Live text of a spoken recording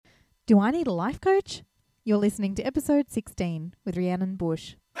Do I need a life coach? You're listening to episode 16 with Rhiannon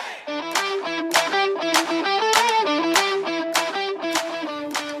Bush.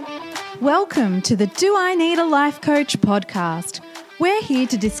 Welcome to the Do I Need a Life Coach podcast. We're here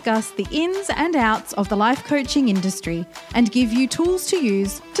to discuss the ins and outs of the life coaching industry and give you tools to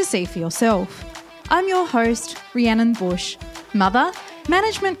use to see for yourself. I'm your host, Rhiannon Bush, mother,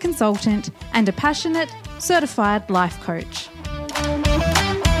 management consultant, and a passionate, certified life coach.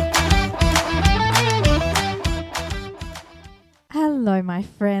 Hello, my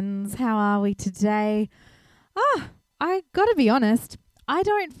friends. How are we today? I gotta be honest, I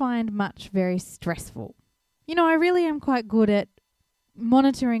don't find much very stressful. You know, I really am quite good at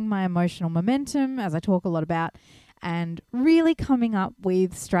monitoring my emotional momentum, as I talk a lot about, and really coming up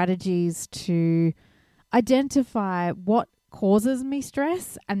with strategies to identify what causes me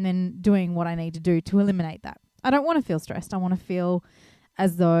stress and then doing what I need to do to eliminate that. I don't want to feel stressed. I want to feel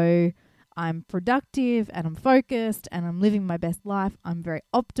as though I'm productive and I'm focused and I'm living my best life. I'm very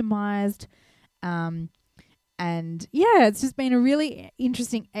optimized. And yeah, it's just been a really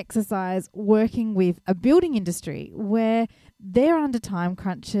interesting exercise working with a building industry where they're under time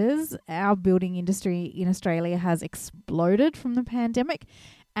crunches. Our building industry in Australia has exploded from the pandemic,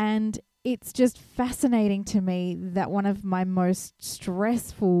 and it's just fascinating to me that one of my most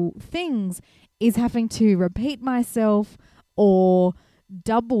stressful things is having to repeat myself or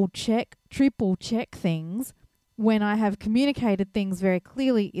double check, triple check things when I have communicated things very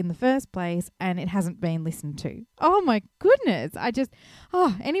clearly in the first place and it hasn't been listened to. Oh my goodness.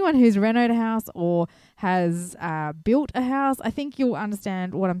 Anyone who's renovated a house or has built a house, I think you'll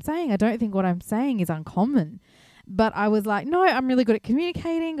understand what I'm saying. I don't think what I'm saying is uncommon. But I was like, no, I'm really good at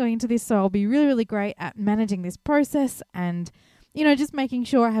communicating going into this, so I'll be really, really great at managing this process and, you know, just making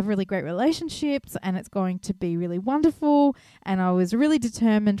sure I have really great relationships and it's going to be really wonderful. And I was really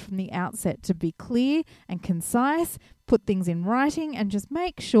determined from the outset to be clear and concise, put things in writing and just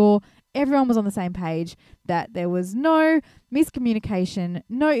make sure everyone was on the same page, that there was no miscommunication,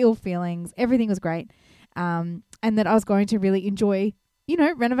 no ill feelings, everything was great. And that I was going to really enjoy, you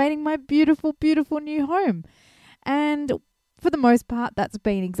know, renovating my beautiful, beautiful new home. And for the most part, that's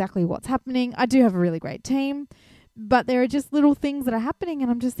been exactly what's happening. I do have a really great team, but there are just little things that are happening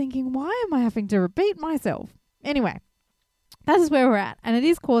and I'm just thinking, why am I having to repeat myself? Anyway, that is where we're at. And it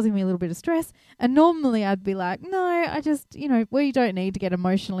is causing me a little bit of stress. And normally I'd be like, no, we don't need to get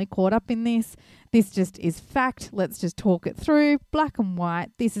emotionally caught up in this. This just is fact. Let's just talk it through, black and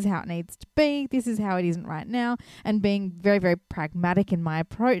white. This is how it needs to be. This is how it isn't right now. And being very, very pragmatic in my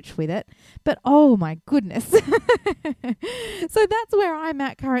approach with it. But oh my goodness. So that's where I'm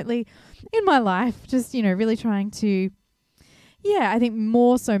at currently in my life. Just, you know, really trying to, I think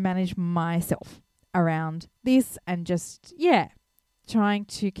more so manage myself around this and just, trying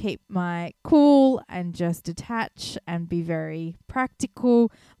to keep my cool and just detach and be very practical,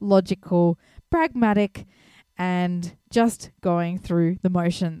 logical, pragmatic, and just going through the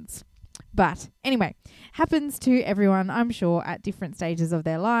motions. But anyway, happens to everyone, I'm sure, at different stages of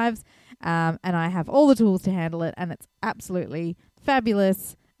their lives. And I have all the tools to handle it, and it's absolutely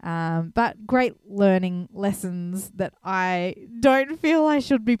fabulous. But great learning lessons that I don't feel I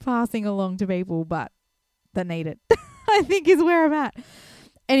should be passing along to people, but that need it, I think is where I'm at.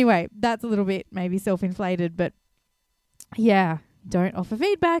 Anyway, that's a little bit maybe self-inflated, but don't offer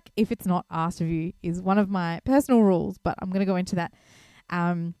feedback if it's not asked of you is one of my personal rules, but I'm going to go into that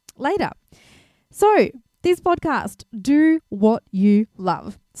later. So this podcast, do what you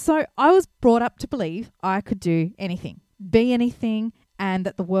love. So I was brought up to believe I could do anything, be anything, and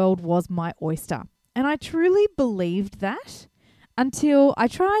that the world was my oyster. And I truly believed that until I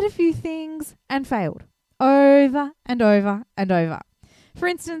tried a few things and failed over and over and over. For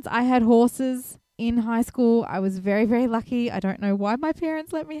instance, I had horses in high school. I was very, very lucky. I don't know why my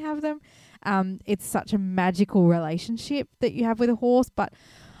parents let me have them. It's such a magical relationship that you have with a horse, but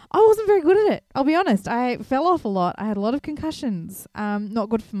I wasn't very good at it. I'll be honest. I fell off a lot. I had a lot of concussions. Not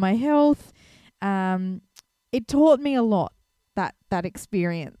good for my health. It taught me a lot, that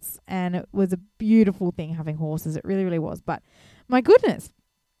experience, and it was a beautiful thing having horses. It really, really was. But my goodness,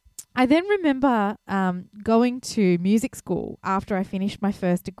 I then remember going to music school after I finished my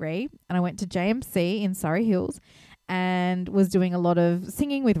first degree, and I went to JMC in Surrey Hills and was doing a lot of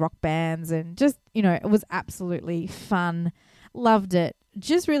singing with rock bands and just, you know, it was absolutely fun. Loved it.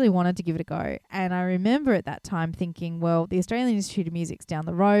 Just really wanted to give it a go. And I remember at that time thinking, well, the Australian Institute of Music's down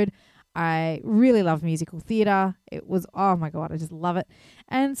the road. I really love musical theatre. It was, oh my God, I just love it.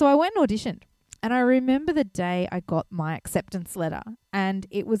 And so I went and auditioned. And I remember the day I got my acceptance letter, and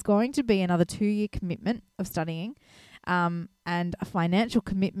it was going to be another 2-year commitment of studying. and a financial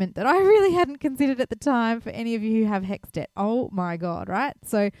commitment that I really hadn't considered at the time for any of you who have HECS debt. Oh my God, right?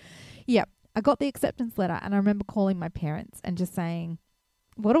 So, yeah, I got the acceptance letter and I remember calling my parents and just saying,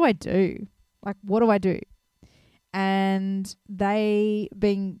 what do I do? Like, what do I do? And they,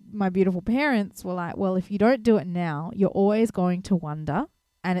 being my beautiful parents, were like, well, if you don't do it now, you're always going to wonder,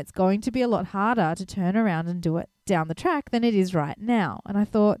 and it's going to be a lot harder to turn around and do it down the track than it is right now. And I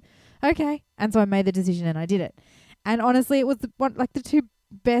thought, okay. And so I made the decision and I did it. And honestly, it was the two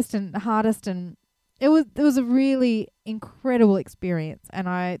best and hardest, and it was a really incredible experience. And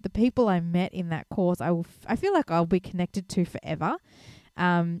the people I met in that course, I feel like I'll be connected to forever.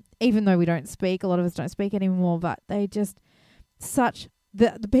 Even though we don't speak, a lot of us don't speak anymore, but they just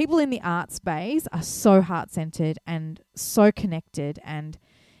the people in the art space are so heart-centered and so connected, and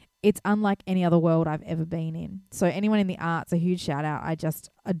it's unlike any other world I've ever been in. So anyone in the arts, a huge shout out. I just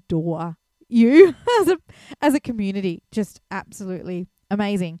adore you as a community. Just absolutely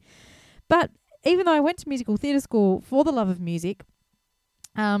amazing. But even though I went to musical theatre school for the love of music,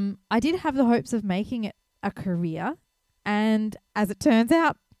 I did have the hopes of making it a career. And as it turns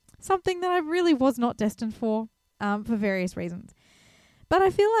out, something that I really was not destined for various reasons. But I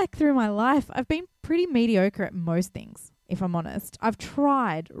feel like through my life, I've been pretty mediocre at most things, if I'm honest. I've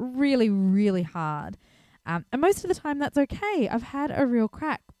tried really, really hard. And most of the time, that's okay. I've had a real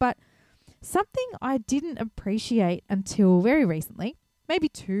crack. But something I didn't appreciate until very recently, maybe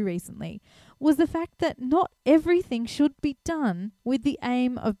too recently, was the fact that not everything should be done with the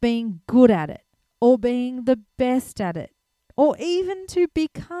aim of being good at it, or being the best at it, or even to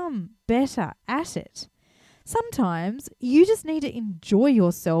become better at it. Sometimes you just need to enjoy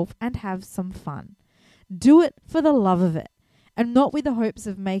yourself and have some fun. Do it for the love of it, and not with the hopes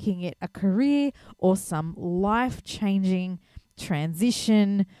of making it a career or some life-changing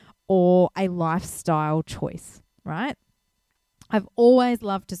transition or a lifestyle choice, right? I've always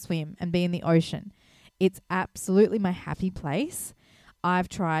loved to swim and be in the ocean. It's absolutely my happy place. I've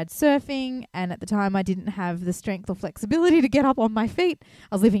tried surfing, and at the time I didn't have the strength or flexibility to get up on my feet.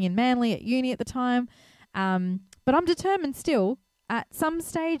 I was living in Manly at uni at the time. But I'm determined still, at some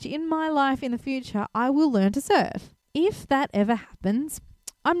stage in my life in the future, I will learn to surf. If that ever happens,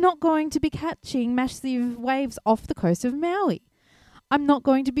 I'm not going to be catching massive waves off the coast of Maui. I'm not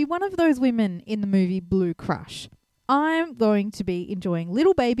going to be one of those women in the movie Blue Crush. I'm going to be enjoying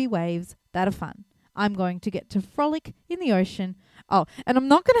little baby waves that are fun. I'm going to get to frolic in the ocean. Oh, and I'm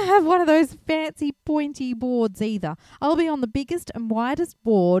not going to have one of those fancy pointy boards either. I'll be on the biggest and widest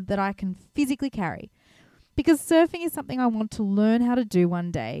board that I can physically carry. Because surfing is something I want to learn how to do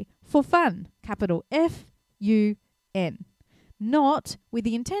one day for fun. Capital F-U-N. Not with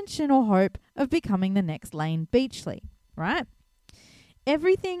the intention or hope of becoming the next Layne Beachley, right?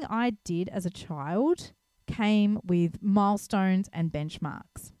 Everything I did as a child came with milestones and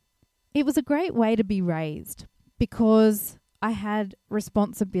benchmarks. It was a great way to be raised because I had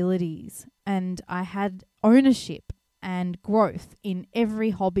responsibilities and I had ownership and growth in every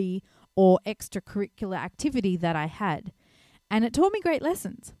hobby or extracurricular activity that I had. And it taught me great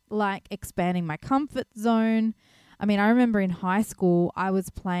lessons, like expanding my comfort zone. I mean, I remember in high school, I was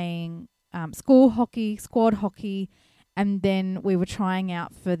playing school hockey, squad hockey, and then we were trying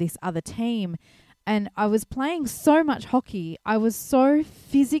out for this other team. And I was playing so much hockey, I was so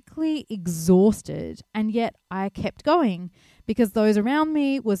physically exhausted, and yet I kept going because those around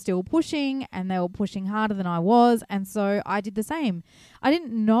me were still pushing and they were pushing harder than I was, and so I did the same. I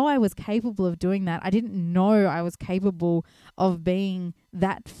didn't know I was capable of doing that. I didn't know I was capable of being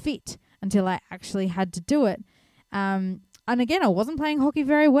that fit until I actually had to do it. And again, I wasn't playing hockey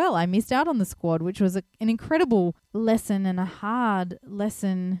very well. I missed out on the squad, which was an incredible lesson and a hard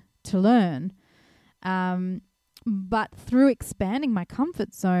lesson to learn. But through expanding my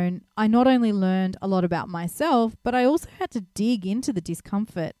comfort zone, I not only learned a lot about myself, but I also had to dig into the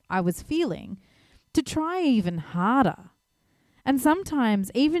discomfort I was feeling to try even harder. And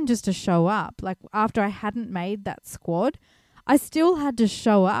sometimes even just to show up, like after I hadn't made that squad, I still had to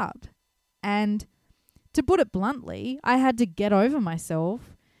show up. And to put it bluntly, I had to get over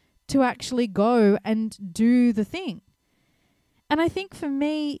myself to actually go and do the thing. And I think for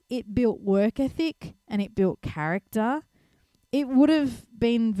me, it built work ethic and it built character. It would have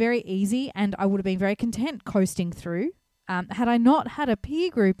been very easy and I would have been very content coasting through had I not had a peer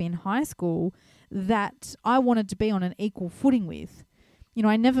group in high school that I wanted to be on an equal footing with. You know,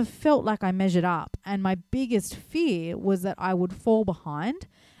 I never felt like I measured up, and my biggest fear was that I would fall behind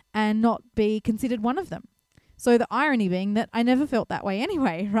and not be considered one of them. So the irony being that I never felt that way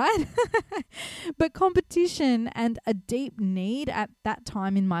anyway, right? But competition and a deep need at that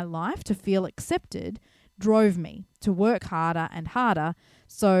time in my life to feel accepted drove me to work harder and harder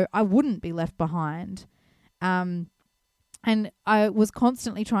so I wouldn't be left behind. And I was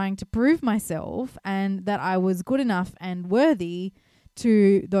constantly trying to prove myself and that I was good enough and worthy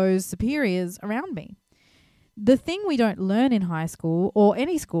to those superiors around me. The thing we don't learn in high school or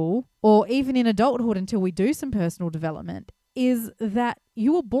any school or even in adulthood until we do some personal development is that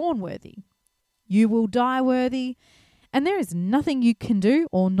you were born worthy. You will die worthy, and there is nothing you can do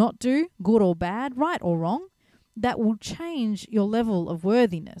or not do, good or bad, right or wrong, that will change your level of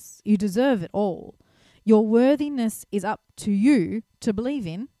worthiness. You deserve it all. Your worthiness is up to you to believe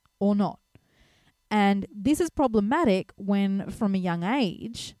in or not. And this is problematic when, from a young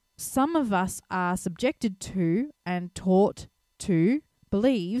age, some of us are subjected to and taught to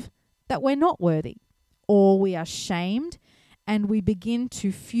believe that we're not worthy, or we are shamed, and we begin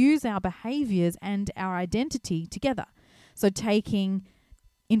to fuse our behaviors and our identity together. So taking,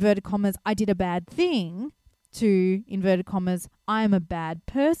 inverted commas, I did a bad thing, to, inverted commas, I am a bad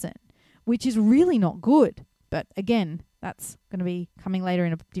person, which is really not good. But again, that's going to be coming later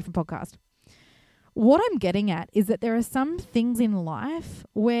in a different podcast. What I'm getting at is that there are some things in life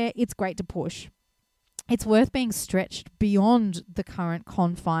where it's great to push. It's worth being stretched beyond the current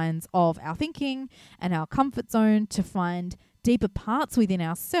confines of our thinking and our comfort zone to find deeper parts within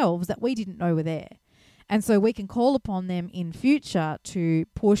ourselves that we didn't know were there. And so we can call upon them in future to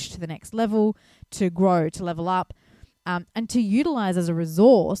push to the next level, to grow, to level up, and to utilize as a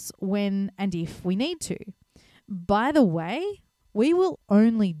resource when and if we need to. By the way, we will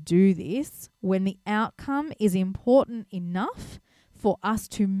only do this when the outcome is important enough for us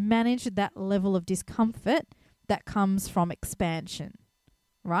to manage that level of discomfort that comes from expansion,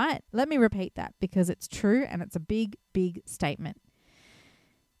 right? Let me repeat that because it's true and it's a big, big statement.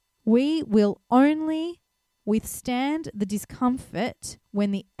 We will only withstand the discomfort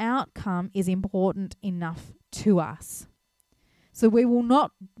when the outcome is important enough to us. So we will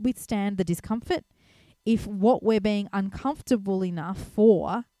not withstand the discomfort if what we're being uncomfortable enough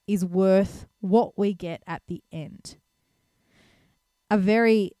for is worth what we get at the end. A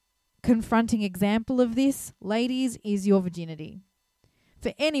very confronting example of this, ladies, is your virginity.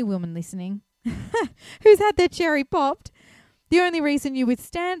 For any woman listening who's had their cherry popped, the only reason you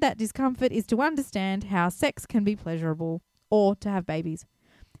withstand that discomfort is to understand how sex can be pleasurable or to have babies.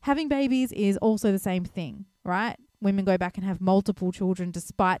 Having babies is also the same thing, right? Women go back and have multiple children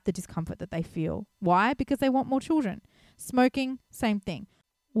despite the discomfort that they feel. Why? Because they want more children. Smoking, same thing.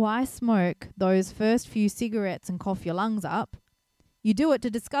 Why smoke those first few cigarettes and cough your lungs up? You do it to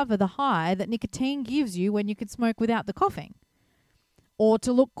discover the high that nicotine gives you when you can smoke without the coughing. Or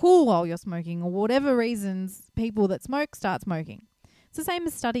to look cool while you're smoking, or whatever reasons people that smoke start smoking. It's the same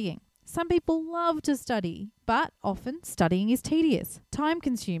as studying. Some people love to study, but often studying is tedious,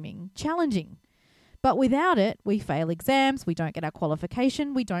 time-consuming, challenging. But without it, we fail exams, we don't get our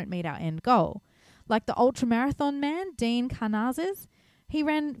qualification, we don't meet our end goal. Like the ultramarathon man, Dean Karnazes, he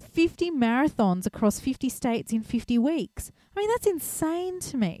ran 50 marathons across 50 states in 50 weeks. I mean, that's insane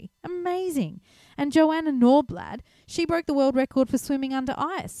to me. Amazing. And Joanna Norblad, she broke the world record for swimming under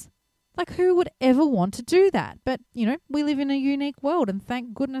ice. Like, who would ever want to do that? But, you know, we live in a unique world, and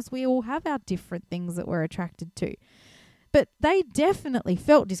thank goodness we all have our different things that we're attracted to. But they definitely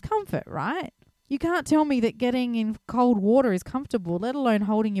felt discomfort, right? You can't tell me that getting in cold water is comfortable, let alone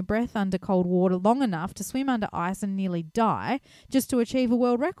holding your breath under cold water long enough to swim under ice and nearly die just to achieve a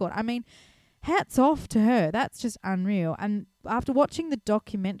world record. I mean, hats off to her. That's just unreal. And after watching the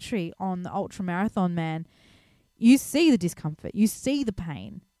documentary on the ultramarathon man, you see the discomfort, you see the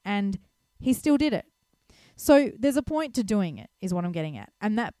pain, and he still did it. So there's a point to doing it, is what I'm getting at.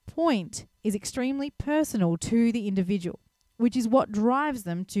 And that point is extremely personal to the individual, which is what drives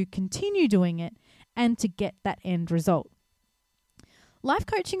them to continue doing it and to get that end result. Life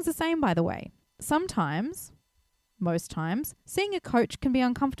coaching's the same, by the way. Sometimes, most times, seeing a coach can be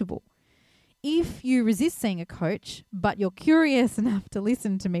uncomfortable. If you resist seeing a coach, but you're curious enough to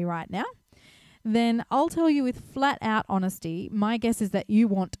listen to me right now, then I'll tell you with flat out honesty, my guess is that you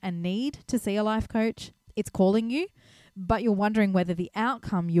want and need to see a life coach. It's calling you, but you're wondering whether the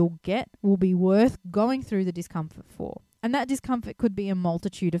outcome you'll get will be worth going through the discomfort for. And that discomfort could be a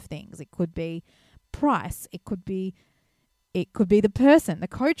multitude of things. It could be price. It could be the person, the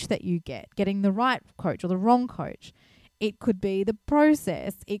coach that you get, getting the right coach or the wrong coach. It could be the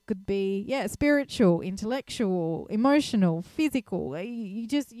process. It could be, spiritual, intellectual, emotional, physical.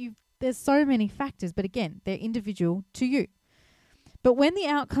 There's so many factors, but again, they're individual to you. But when the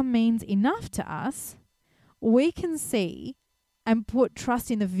outcome means enough to us, we can see and put trust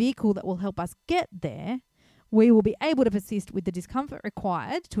in the vehicle that will help us get there. We will be able to persist with the discomfort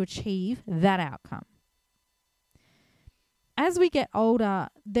required to achieve that outcome. As we get older,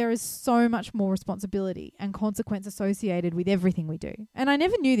 there is so much more responsibility and consequence associated with everything we do. And I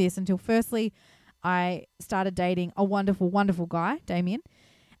never knew this until firstly, I started dating a wonderful, wonderful guy, Damien.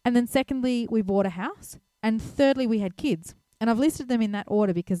 And then secondly, we bought a house. And thirdly, we had kids. And I've listed them in that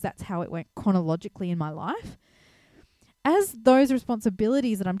order because that's how it went chronologically in my life. As those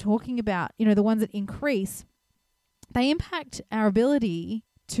responsibilities that I'm talking about, the ones that increase, they impact our ability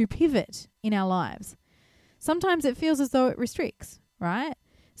to pivot in our lives. Sometimes it feels as though it restricts, right?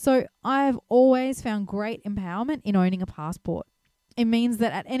 So I've always found great empowerment in owning a passport. It means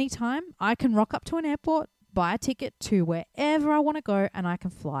that at any time I can rock up to an airport, buy a ticket to wherever I want to go, and I can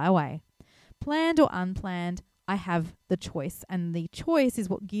fly away. Planned or unplanned, I have the choice, and the choice is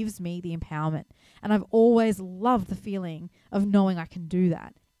what gives me the empowerment. And I've always loved the feeling of knowing I can do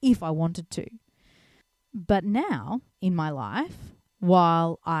that if I wanted to. But now, in my life,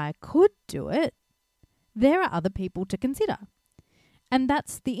 while I could do it, there are other people to consider. And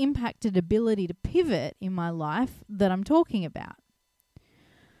that's the impacted ability to pivot in my life that I'm talking about.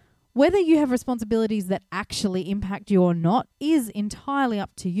 Whether you have responsibilities that actually impact you or not is entirely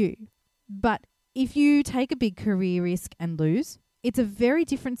up to you. But if you take a big career risk and lose, it's a very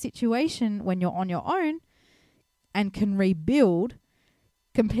different situation when you're on your own and can rebuild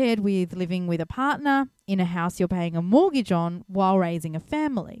compared with living with a partner in a house you're paying a mortgage on while raising a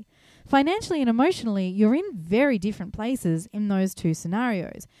family. Financially and emotionally, you're in very different places in those two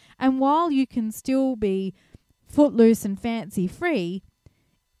scenarios. And while you can still be footloose and fancy free,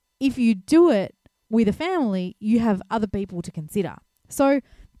 if you do it with a family, you have other people to consider. So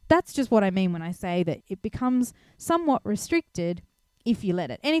that's just what I mean when I say that it becomes somewhat restricted if you let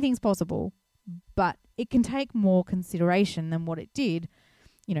it. Anything's possible, but it can take more consideration than what it did,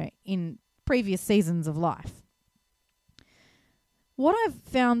 in previous seasons of life. What I've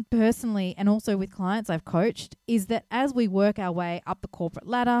found personally and also with clients I've coached is that as we work our way up the corporate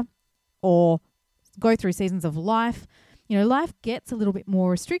ladder or go through seasons of life, life gets a little bit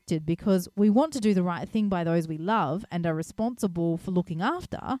more restricted because we want to do the right thing by those we love and are responsible for looking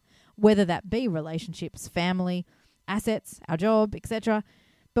after, whether that be relationships, family, assets, our job, etc.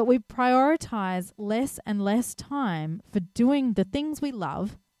 But we prioritize less and less time for doing the things we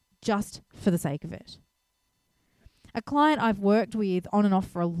love just for the sake of it. A client I've worked with on and off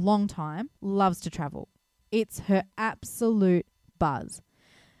for a long time loves to travel. It's her absolute buzz.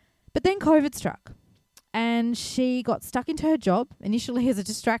 But then COVID struck and she got stuck into her job, initially as a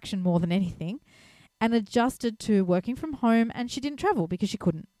distraction more than anything, and adjusted to working from home, and she didn't travel because she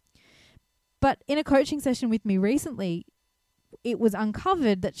couldn't. But in a coaching session with me recently, it was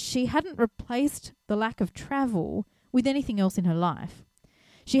uncovered that she hadn't replaced the lack of travel with anything else in her life.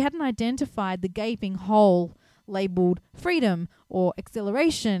 She hadn't identified the gaping hole labelled freedom or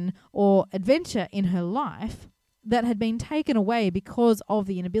acceleration or adventure in her life that had been taken away because of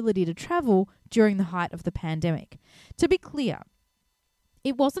the inability to travel during the height of the pandemic. To be clear,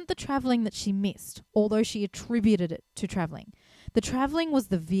 it wasn't the travelling that she missed, although she attributed it to travelling. The travelling was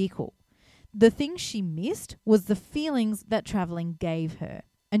the vehicle. The thing she missed was the feelings that travelling gave her.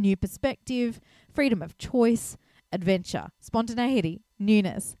 A new perspective, freedom of choice, adventure, spontaneity,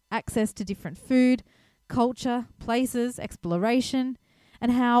 newness, access to different food, culture, places, exploration,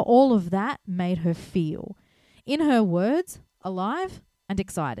 and how all of that made her feel. In her words, alive and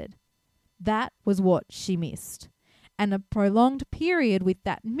excited. That was what she missed. And a prolonged period with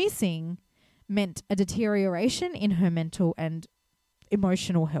that missing meant a deterioration in her mental and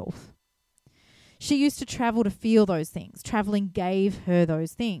emotional health. She used to travel to feel those things. Traveling gave her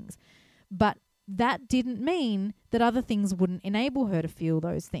those things. But that didn't mean that other things wouldn't enable her to feel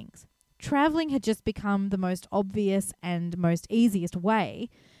those things. Traveling had just become the most obvious and most easiest way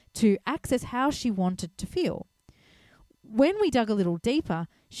to access how she wanted to feel. When we dug a little deeper,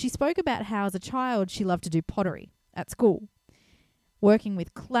 she spoke about how as a child she loved to do pottery at school, working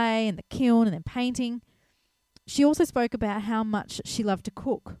with clay and the kiln and then painting. She also spoke about how much she loved to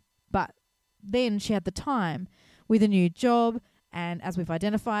cook, but then she had the time with a new job, and as we've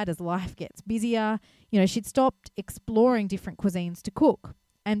identified, as life gets busier, she'd stopped exploring different cuisines to cook.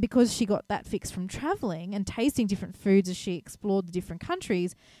 And because she got that fix from traveling and tasting different foods as she explored the different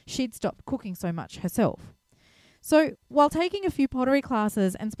countries, she'd stopped cooking so much herself. So while taking a few pottery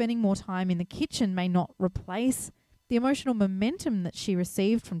classes and spending more time in the kitchen may not replace the emotional momentum that she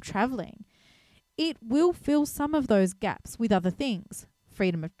received from traveling, it will fill some of those gaps with other things.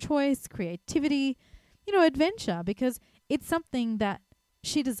 Freedom of choice, creativity, adventure, because it's something that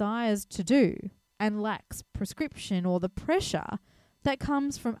she desires to do and lacks prescription or the pressure that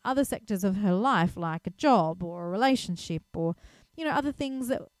comes from other sectors of her life, like a job or a relationship or, other things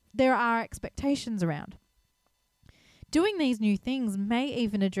that there are expectations around. Doing these new things may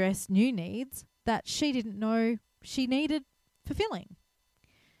even address new needs that she didn't know she needed fulfilling.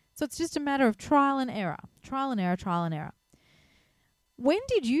 So it's just a matter of trial and error. When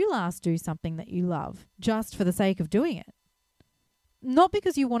did you last do something that you love just for the sake of doing it? Not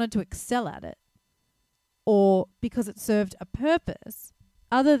because you wanted to excel at it or because it served a purpose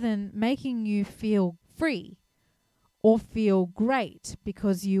other than making you feel free or feel great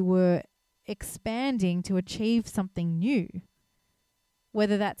because you were expanding to achieve something new.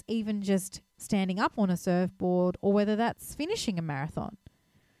 Whether that's even just standing up on a surfboard or whether that's finishing a marathon.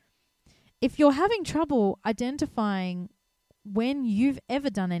 If you're having trouble identifying when you've ever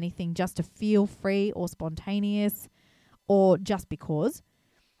done anything just to feel free or spontaneous or just because,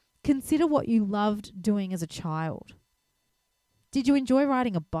 consider what you loved doing as a child. Did you enjoy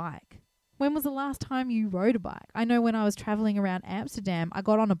riding a bike? When was the last time you rode a bike? I know when I was traveling around Amsterdam, I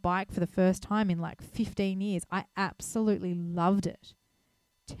got on a bike for the first time in like 15 years. I absolutely loved it.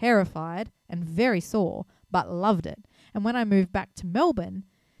 Terrified and very sore, but loved it. And when I moved back to Melbourne,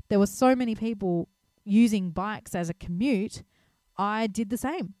 there were so many people using bikes as a commute, I did the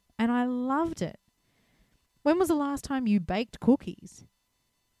same and I loved it. When was the last time you baked cookies?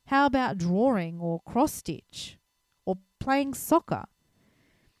 How about drawing or cross-stitch or playing soccer?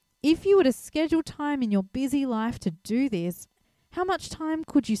 If you were to schedule time in your busy life to do this, how much time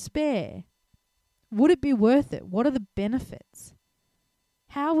could you spare? Would it be worth it? What are the benefits?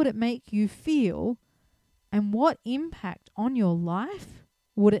 How would it make you feel? And what impact on your life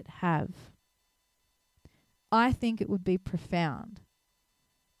would it have? I think it would be profound.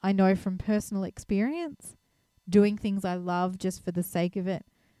 I know from personal experience, doing things I love just for the sake of it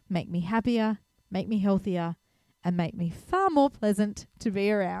make me happier, make me healthier, and make me far more pleasant to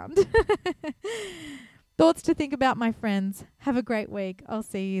be around. Thoughts to think about, my friends. Have a great week. I'll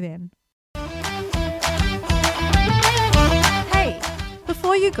see you then. Hey,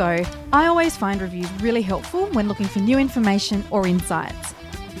 before you go, I always find reviews really helpful when looking for new information or insights.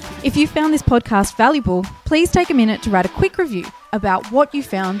 If you found this podcast valuable, please take a minute to write a quick review about what you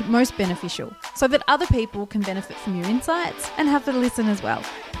found most beneficial so that other people can benefit from your insights and have a listen as well.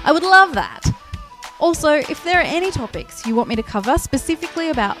 I would love that. Also, if there are any topics you want me to cover specifically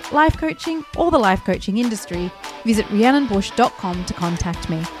about life coaching or the life coaching industry, visit rhiannonbush.com to contact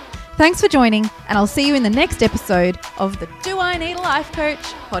me. Thanks for joining, and I'll see you in the next episode of the Do I Need a Life Coach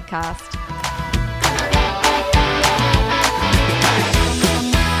podcast.